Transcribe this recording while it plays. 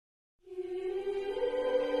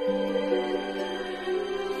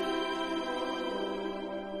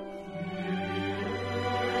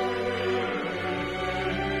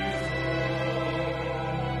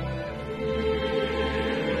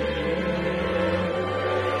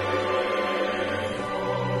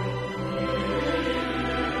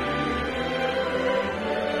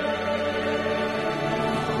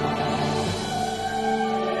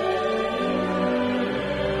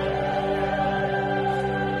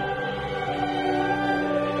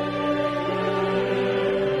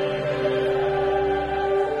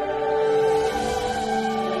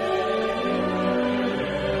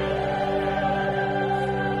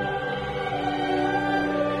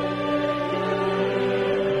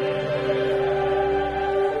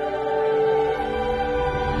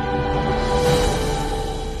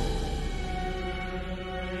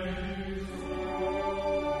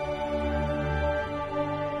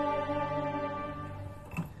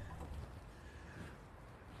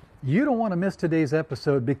You don't want to miss today's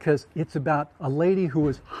episode because it's about a lady who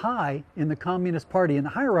was high in the Communist Party, in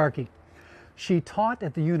the hierarchy. She taught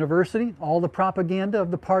at the university, all the propaganda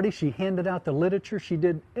of the party. She handed out the literature. She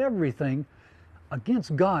did everything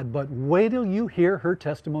against God. But wait till you hear her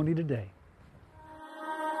testimony today.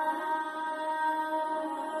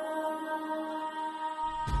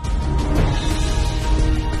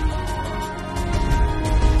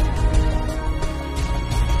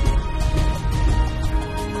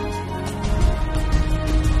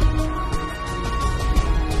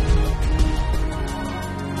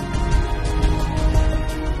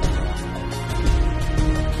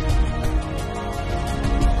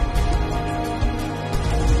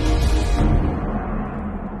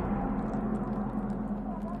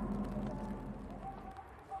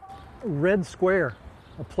 Red Square,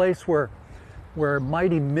 a place where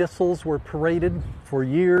mighty missiles were paraded for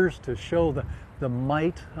years to show the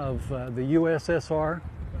might of the USSR.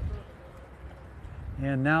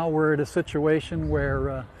 And now we're at a situation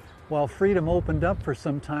where while freedom opened up for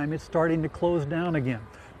some time, it's starting to close down again.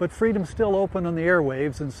 But freedom's still open on the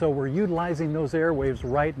airwaves, and so we're utilizing those airwaves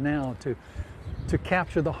right now to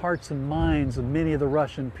capture the hearts and minds of many of the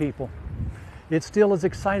Russian people. It still is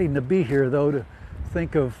exciting to be here, though, to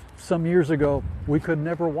think of some years ago, we could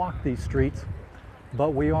never walk these streets,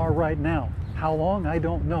 but we are right now. How long, I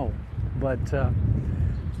don't know, but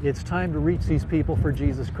it's time to reach these people for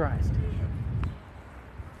Jesus Christ.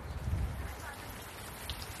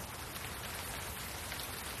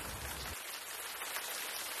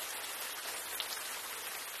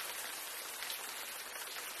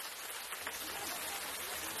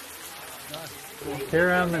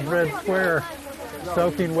 Here I'm in Red Square,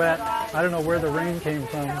 soaking wet. I don't know where the rain came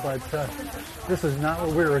from, but this is not what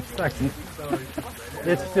we were expecting.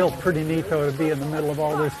 It's still pretty neat, though, to be in the middle of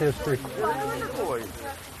all this history.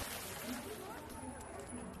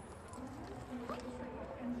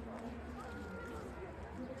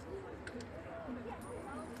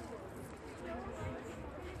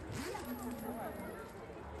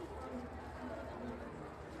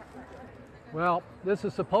 Well, this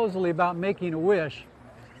is supposedly about making a wish,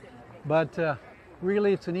 but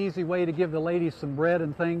really it's an easy way to give the ladies some bread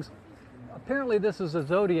and things. Apparently this is a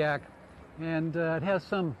zodiac, and it has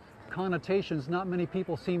some connotations. Not many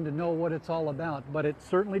people seem to know what it's all about, but it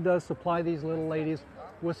certainly does supply these little ladies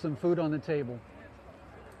with some food on the table.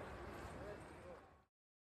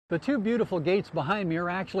 The two beautiful gates behind me are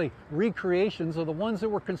actually recreations of the ones that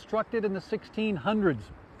were constructed in the 1600s.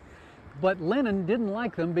 But Lenin didn't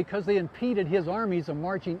like them because they impeded his armies of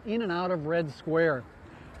marching in and out of Red Square.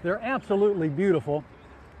 They're absolutely beautiful,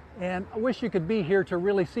 and I wish you could be here to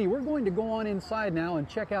really see. We're going to go on inside now and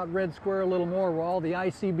check out Red Square a little more, where all the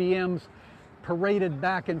ICBMs paraded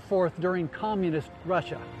back and forth during communist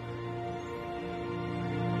Russia.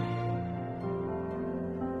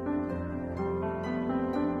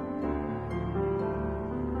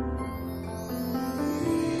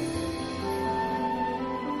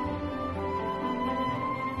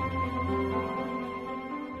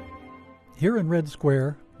 Here in Red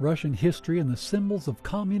Square, Russian history and the symbols of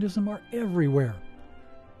communism are everywhere.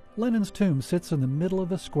 Lenin's tomb sits in the middle of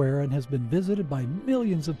the square and has been visited by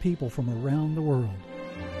millions of people from around the world.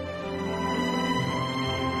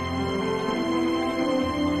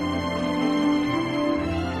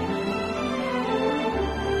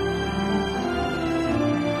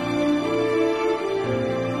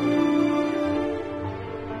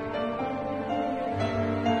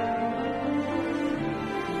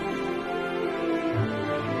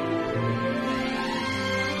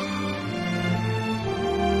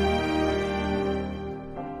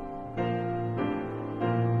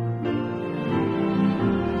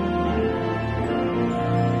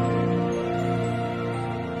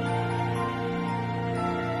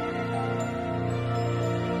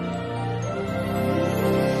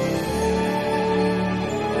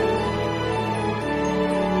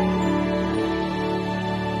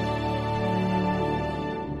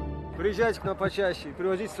 Приезжайте к нам почаще,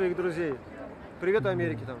 привозите своих друзей. Привет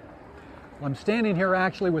Америке там. I'm standing here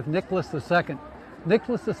actually with Nicholas II.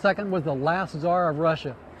 Nicholas II was the last Tsar of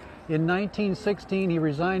Russia. In 1916, he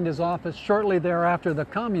resigned his office. Shortly thereafter, the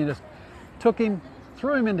communists took him,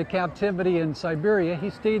 threw him into captivity in Siberia. He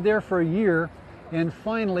stayed there for a year, and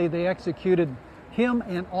finally they executed him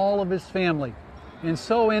and all of his family. And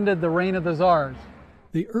so ended the reign of the Tsars.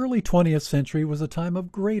 The early 20th century was a time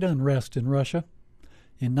of great unrest in Russia.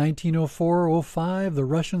 In 1904-05, the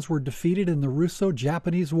Russians were defeated in the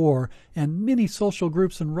Russo-Japanese War, and many social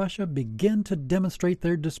groups in Russia began to demonstrate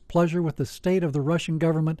their displeasure with the state of the Russian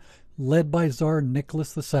government led by Tsar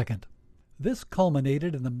Nicholas II. This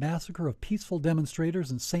culminated in the massacre of peaceful demonstrators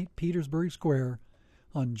in St. Petersburg Square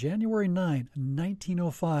on January 9,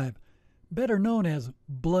 1905, better known as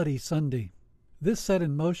Bloody Sunday. This set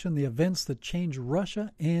in motion the events that changed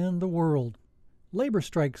Russia and the world. Labor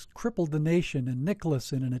strikes crippled the nation, and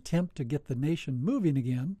Nicholas, in an attempt to get the nation moving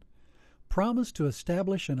again, promised to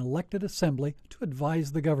establish an elected assembly to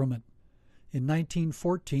advise the government. In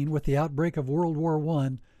 1914, with the outbreak of World War I,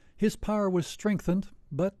 his power was strengthened,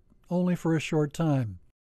 but only for a short time.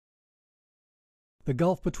 The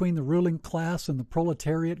gulf between the ruling class and the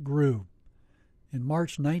proletariat grew. In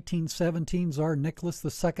March 1917, Tsar Nicholas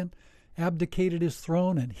II abdicated his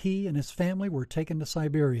throne, and he and his family were taken to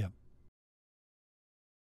Siberia.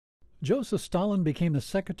 Joseph Stalin became the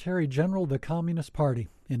Secretary General of the Communist Party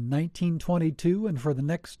in 1922, and for the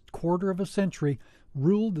next quarter of a century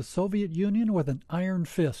ruled the Soviet Union with an iron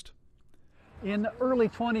fist. In the early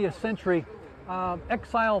 20th century,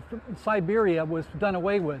 exile from Siberia was done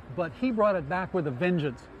away with, but he brought it back with a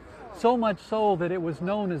vengeance, so much so that it was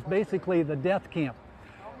known as basically the death camp.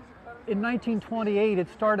 In 1928, it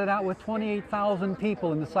started out with 28,000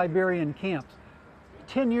 people in the Siberian camps.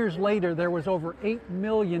 10 years later, there was over 8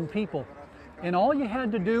 million people, and all you had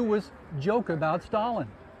to do was joke about Stalin.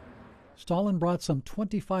 Stalin brought some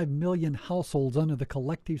 25 million households under the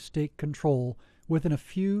collective state control within a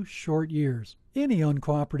few short years. Any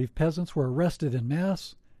uncooperative peasants were arrested en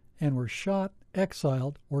masse and were shot,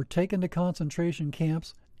 exiled, or taken to concentration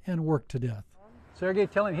camps and worked to death. Sergei,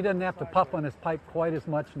 tell him he doesn't have to puff on his pipe quite as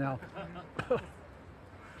much now.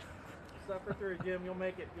 Suffer through, Jim. You'll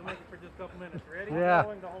make it. You'll make it for just a couple minutes. Ready? Yeah. I'm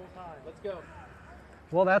going the whole time. Let's go.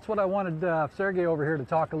 Well, that's what I wanted Sergei over here to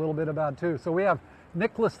talk a little bit about too. So we have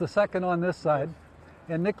Nicholas II on this side,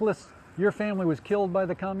 and Nicholas, your family was killed by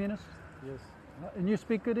the communists? Yes. And you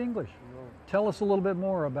speak good English. No. Tell us a little bit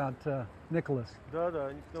more about Nicholas.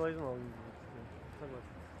 Да, никто не знал.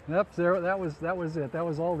 Yep, there, that was it. That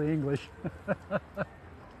was all the English.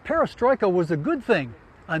 Perestroika was a good thing,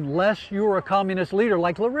 unless you were a communist leader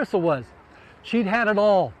like Larissa was. She'd had it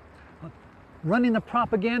all, running the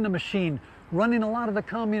propaganda machine, running a lot of the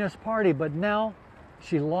Communist Party, but now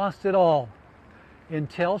she lost it all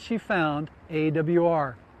until she found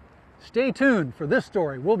AWR. Stay tuned for this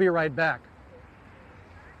story. We'll be right back.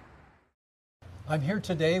 I'm here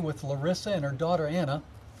today with Larissa and her daughter Anna.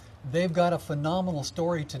 They've got a phenomenal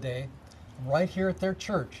story today, right here at their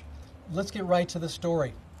church. Let's get right to the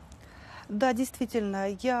story. Да,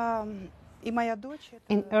 действительно, я и моя дочь.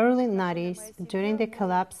 In early 90s, during the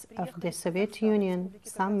collapse of the Soviet Union,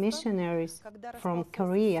 some missionaries from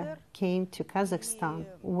Korea came to Kazakhstan,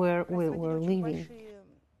 where we were living.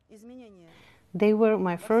 They were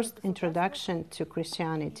my first introduction to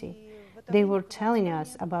Christianity. They were telling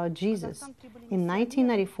us about Jesus. In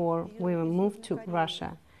 1994, we were moved to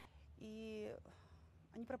Russia.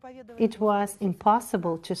 It was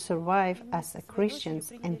impossible to survive as a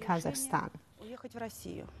Christians in Kazakhstan.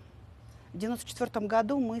 В 1994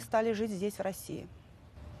 году мы стали жить здесь, в России.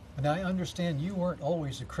 And I understand you weren't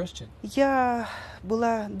always a Christian. Я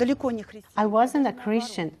была далеко не христианкой. I wasn't a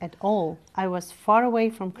Christian at all. I was far away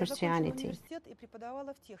from Christianity.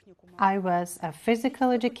 I was a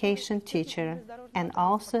physical education teacher and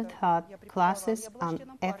also taught classes on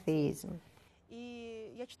atheism.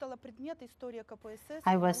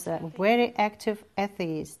 I was a very active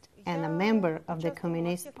atheist and a member of the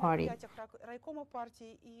Communist Party.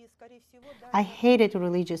 I hated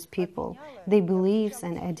religious people, their beliefs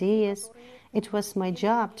and ideas. It was my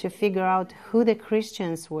job to figure out who the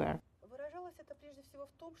Christians were.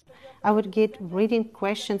 I would get reading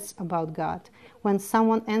questions about God. When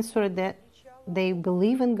someone answered that they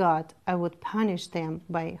believe in God, I would punish them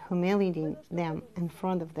by humiliating them in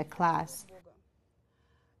front of the class.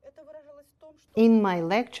 In my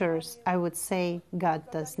lectures, I would say God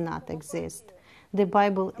does not exist. The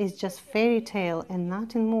Bible is just fairy tale and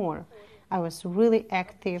nothing more. I was really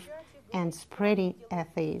active and spreading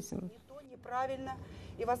atheism.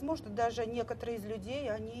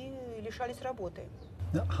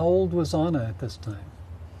 How old was Anna at this time?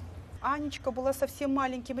 Анечка была совсем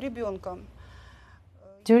маленьким ребенком.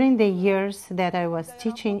 During the years that I was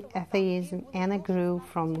teaching atheism, Anna grew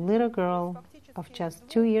from a little girl of just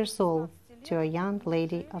 2 years old to a young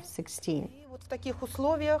lady of 16. В таких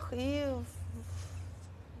условиях и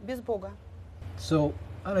без Бога. So,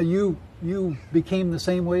 Anna, you became the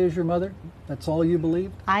same way as your mother? That's all you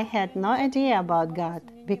believed? I had no idea about God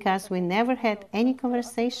because we never had any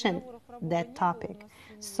conversation that topic.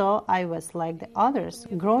 So I was like the others,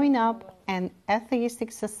 growing up in an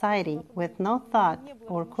atheistic society with no thought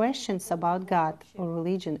or questions about God or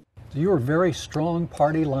religion. So you were very strong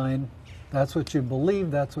party line. That's what you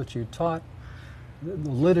believed, that's what you taught. the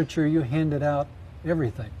literature you handed out,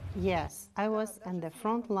 everything. Yes, I was on the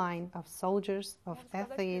front line of soldiers of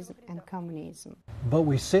atheism and communism. But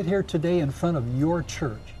we sit here today in front of your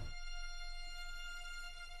church.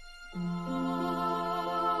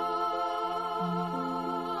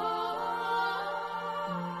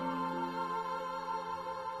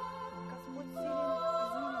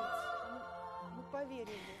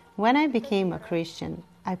 When I became a Christian,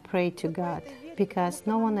 I prayed to God because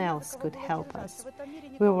no one else could help us.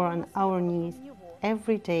 We were on our knees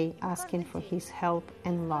every day asking for His help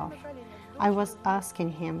and love. I was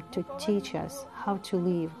asking Him to teach us how to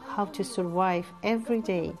live, how to survive every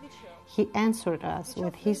day. He answered us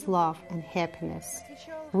with His love and happiness.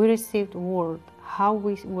 We received word how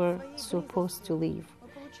we were supposed to live.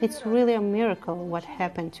 It's really a miracle what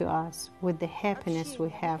happened to us with the happiness we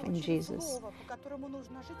have in Jesus.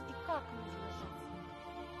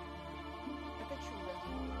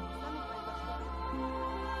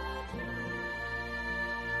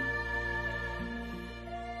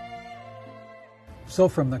 So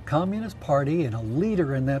from the Communist Party and a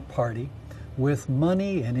leader in that party with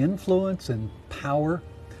money and influence and power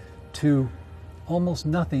to almost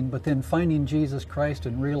nothing, but then finding Jesus Christ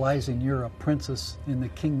and realizing you're a princess in the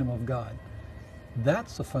kingdom of God.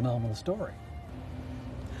 That's a phenomenal story.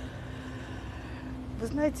 Вы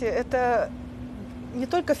знаете, это не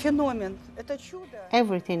только феномен, это чудо.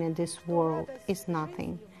 Everything in this world is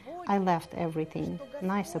nothing. I left everything,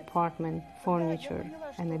 nice apartment, furniture,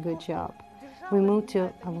 and a good job. We moved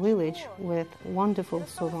to a village with wonderful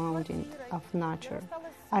surrounding of nature.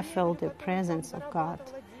 I felt the presence of God.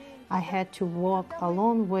 I had to walk a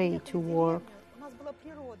long way to work.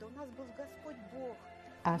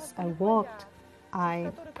 As I walked,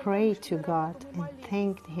 I prayed to God and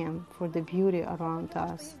thanked Him for the beauty around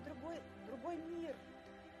us.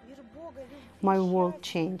 My world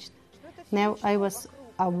changed. Now I was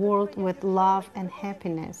a world with love and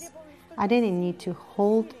happiness. I didn't need to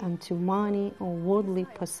hold onto money or worldly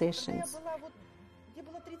possessions.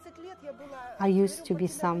 I used to be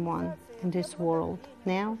someone in this world.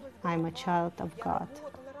 Now I'm a child of God.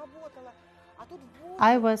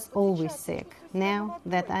 I was always sick. Now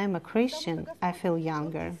that I'm a Christian, I feel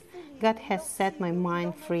younger. God has set my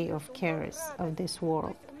mind free of cares of this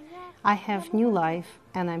world. I have new life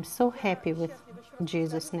and I'm so happy with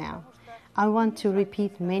Jesus now. I want to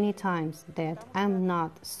repeat many times that I'm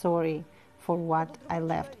not sorry for what I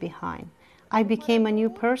left behind. I became a new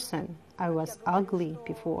person. I was ugly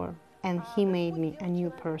before, and He made me a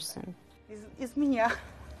new person. Из меня.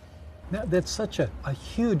 Now, that's such a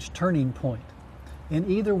huge turning point. And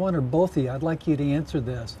either one or both of you, I'd like you to answer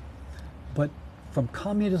this. But from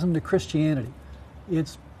communism to Christianity,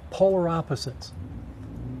 it's polar opposites.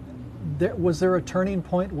 Was there a turning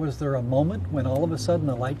point? Was there a moment when all of a sudden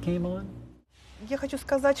the light came on? Я хочу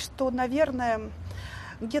сказать, что, наверное,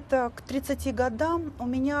 где-то к 30 годам у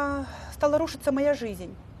меня стала рушиться моя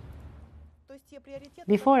жизнь.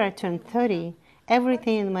 Before I turned 30,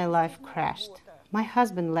 everything in my life crashed. My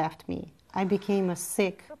husband left me. I became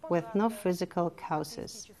sick with no physical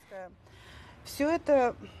causes. Все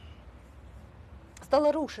это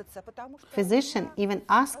стало рушиться, потому что... Physician even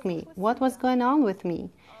asked me what was going on with me.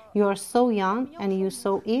 You are so young and you're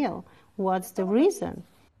so ill. What's the reason?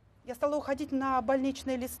 Я стала уходить на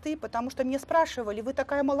больничные листы, потому что мне спрашивали, вы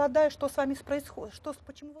такая молодая, что с вами происходит?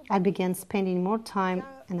 Почему вы... I began spending more time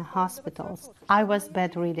in the hospitals. I was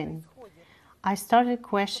bedridden. I started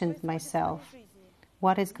questioning myself.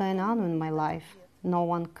 What is going on in my life? No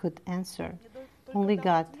one could answer. Only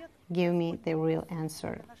God gave me the real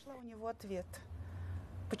answer. Нашла у него ответ.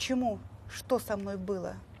 Почему? Что со мной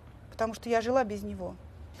было? Потому что я жила без него.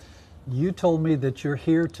 You told me that you're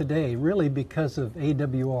here today really because of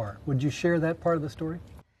AWR. Would you share that part of the story?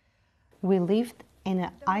 We lived in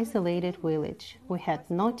an isolated village. We had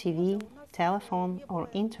no TV, telephone, or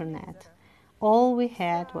internet. All we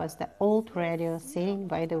had was the old radio sitting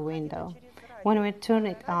by the window. When we turned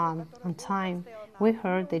it on time, we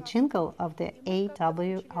heard the jingle of the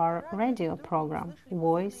AWR radio program,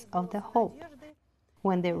 Voice of the Hope.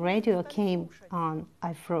 When the radio came on,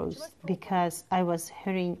 I froze because I was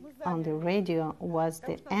hearing on the radio was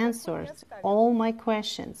the answers to all my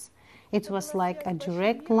questions. It was like a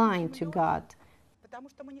direct line to God.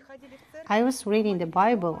 I was reading the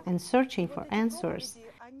Bible and searching for answers.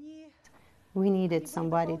 We needed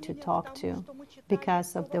somebody to talk to.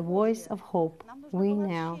 Because of the Voice of Hope, we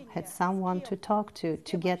now had someone to talk to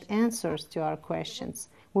get answers to our questions.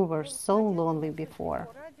 We were so lonely before.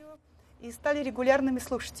 И стали регулярными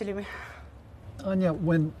слушателями. Anya,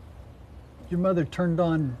 when your mother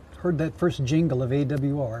heard that first jingle of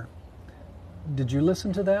AWR, Did you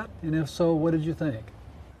listen to that? And if so, what did you think?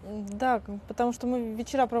 Да, потому что мы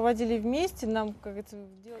вечера проводили вместе, нам, как это,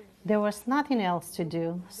 делали. There was nothing else to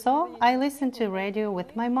do, so I listened to radio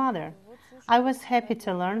with my mother. I was happy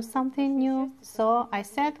to learn something new, so I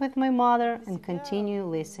sat with my mother and continued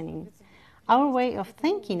listening. Our way of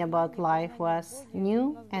thinking about life was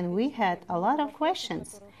new, and we had a lot of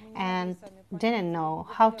questions and didn't know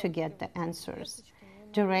how to get the answers.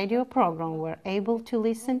 The radio program were able to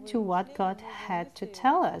listen to what God had to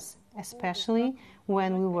tell us, especially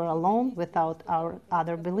when we were alone without our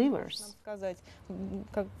other believers. Сказать,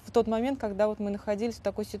 как в тот момент, когда вот мы находились в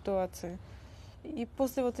такой ситуации. И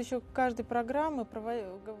после вот еще каждой программы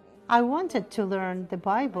I wanted to learn the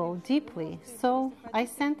Bible deeply, so I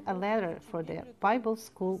sent a letter for the Bible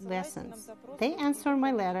school lessons. They answered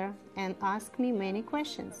my letter and asked me many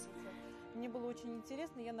questions. мне было очень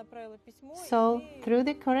интересно, я направила письмо. So, through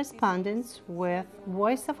the correspondence with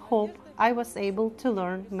Voice of Hope, I was able to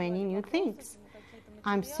learn many new things.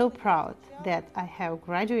 I'm so proud that I have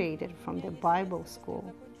graduated from the Bible school.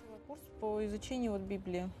 Курс по изучению вот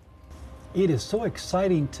Библии. It is so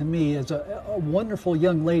exciting to me as a wonderful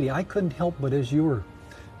young lady. I couldn't help but, as you were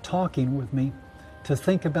talking with me, to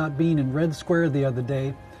think about being in Red Square the other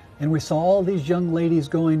day, and we saw all these young ladies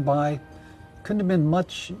going by. Couldn't have been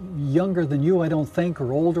much younger than you, I don't think,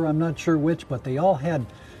 or older. I'm not sure which, but they all had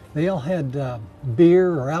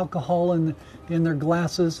beer or alcohol in their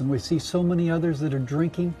glasses, and we see so many others that are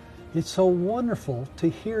drinking. It's so wonderful to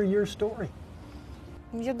hear your story.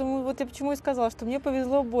 Я думаю, вот я почему и сказала, что мне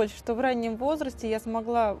повезло больше, что в раннем возрасте я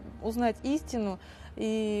смогла узнать истину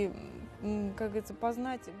и, как говорится,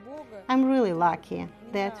 познать Бога. I'm really lucky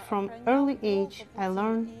that from early age I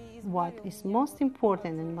learned what is most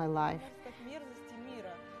important in my life.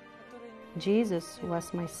 Jesus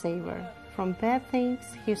was my savior. From bad things,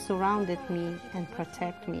 he surrounded me and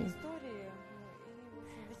protected me.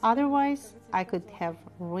 Otherwise, I could have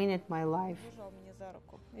ruined my life.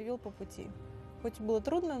 И вел по пути. Хоть было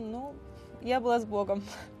трудно, но я была с Богом.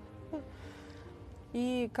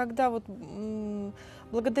 И когда вот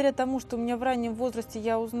благодаря тому, что у меня в раннем возрасте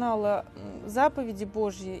я узнала заповеди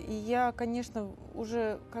Божьи, и я, конечно,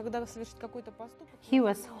 уже когда совершить какой-то поступок. He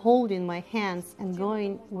was holding my hands and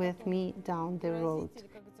going with me down the road.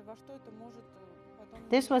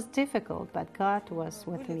 This was difficult, but God was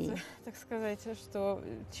with me. Так сказать, что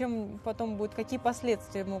чем потом будет, какие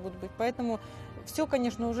последствия могут быть. Поэтому все,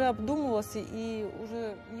 конечно, уже обдумывалось и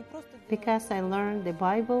уже не просто. Because I learned the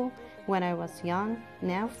Bible when I was young,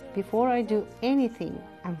 now before I do anything,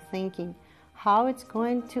 I'm thinking how it's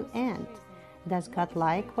going to end. Does God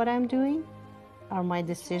like what I'm doing? Are my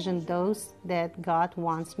decisions those that God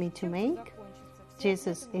wants me to make?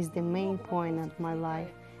 Jesus is the main point of my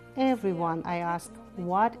life. Everyone I ask,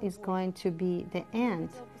 what is going to be the end?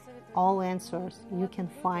 All answers you can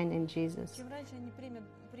find in Jesus.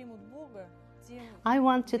 I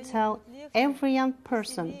want to tell every young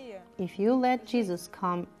person, if you let Jesus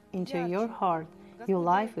come into your heart, your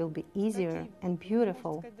life will be easier and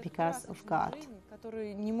beautiful because of God.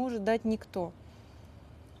 Который не может дать никто.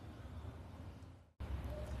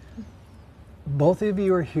 Both of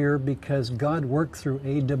you are here because God worked through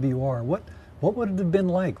AWR. What would it have been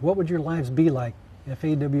like? What would your lives be like if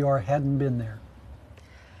AWR hadn't been there?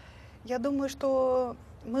 Я думаю, что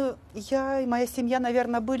я и моя семья,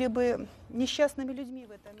 наверное, были бы несчастными людьми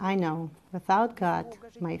в этом мире. I know, without God,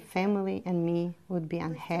 my family and me would be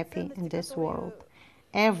unhappy in this world.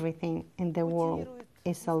 Everything in the world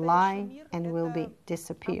is a lie and will be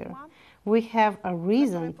disappear. We have a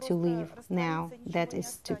reason to live now, that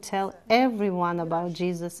is to tell everyone about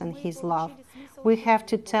Jesus and His love. We have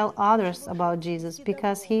to tell others about Jesus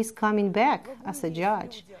because He is coming back as a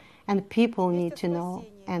judge, and people need to know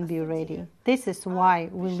and be ready. This is why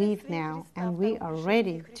we live now, and we are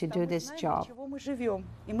ready to do this job.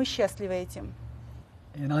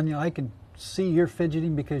 And Anya, I can see you're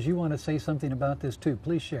fidgeting because you want to say something about this too.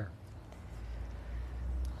 Please share.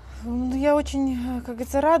 Я очень, как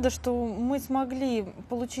говорится, рада, что мы смогли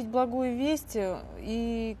получить благую весть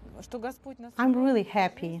и что Господь нас. I'm really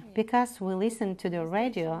happy because we listened to the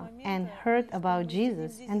radio and heard about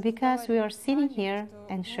Jesus, and because we are sitting here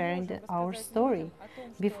and sharing our story.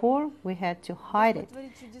 Before we had to hide it.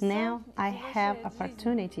 Now I have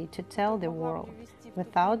opportunity to tell the world.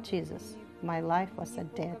 Without Jesus, my life was a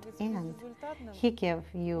dead end. He gave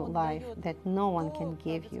you life that no one can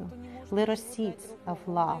give you. Little seeds of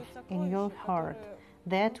love in your heart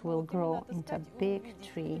that will grow into a big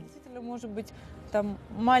tree. Может быть, там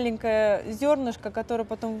маленькое зернышко, которое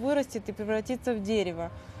потом вырастет и превратится в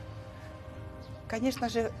дерево. Конечно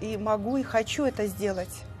же, и могу, и хочу это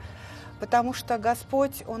сделать, потому что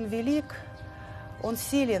Господь, Он велик, Он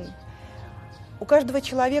силен. У каждого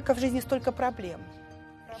человека в жизни столько проблем.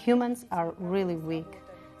 Humans are really weak.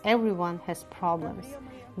 Everyone has problems.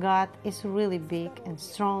 God is really big and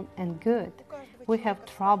strong and good. We have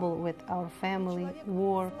trouble with our family,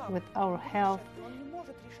 work, with our health.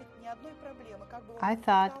 I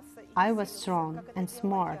thought I was strong and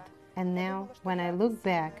smart, and now when I look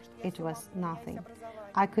back, it was nothing.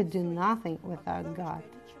 I could do nothing without God.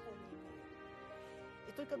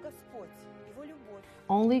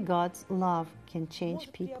 Only God's love can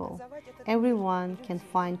change people. Everyone can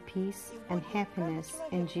find peace and happiness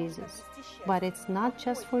in Jesus. But it's not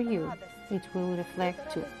just for you. It will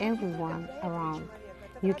reflect to everyone around.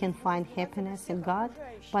 You can find happiness in God,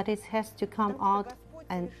 but it has to come out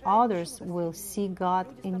and others will see God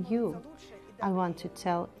in you. I want to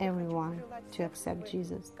tell everyone to accept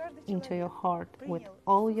Jesus into your heart with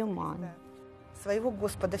all your mind. Своего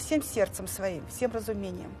Господа всем сердцем своим, всем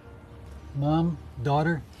разумением. Mom,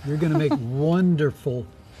 daughter, you're going to make wonderful,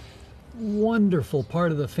 wonderful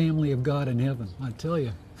part of the family of God in heaven. I tell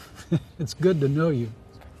you, it's good to know you.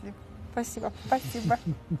 Спасибо, спасибо,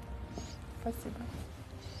 спасибо.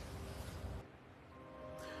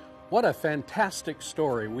 What a fantastic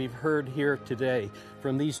story we've heard here today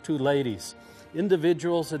from these two ladies.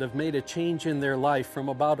 Individuals that have made a change in their life from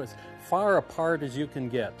about as far apart as you can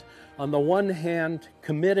get. On the one hand,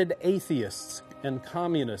 committed atheists and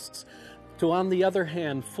communists, to on the other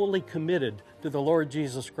hand, fully committed to the Lord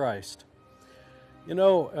Jesus Christ. You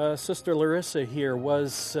know, Sister Larissa here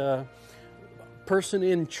was a person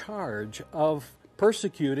in charge of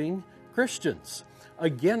persecuting Christians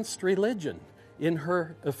against religion in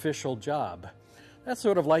her official job. That's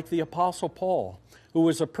sort of like the Apostle Paul, who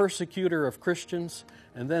was a persecutor of Christians,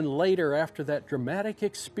 and then later, after that dramatic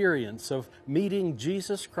experience of meeting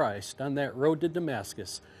Jesus Christ on that road to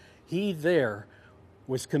Damascus, he there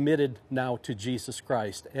was committed now to Jesus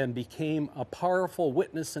Christ and became a powerful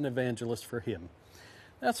witness and evangelist for him.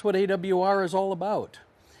 That's what AWR is all about.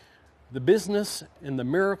 The business and the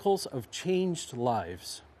miracles of changed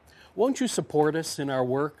lives. Won't you support us in our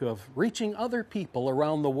work of reaching other people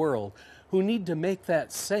around the world who need to make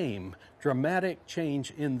that same dramatic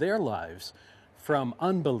change in their lives from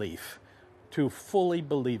unbelief to fully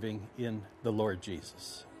believing in the Lord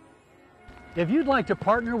Jesus? If you'd like to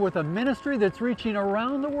partner with a ministry that's reaching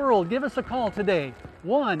around the world, give us a call today,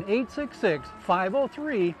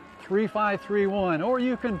 1-866-503-3531, or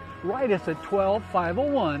you can write us at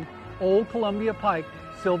 12501 Old Columbia Pike,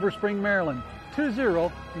 Silver Spring, Maryland,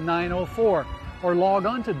 20904, or log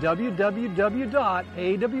on to www.awr.org.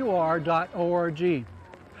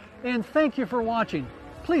 And thank you for watching.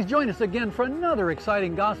 Please join us again for another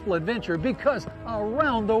exciting gospel adventure, because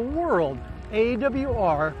around the world,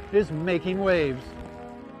 AWR is making waves.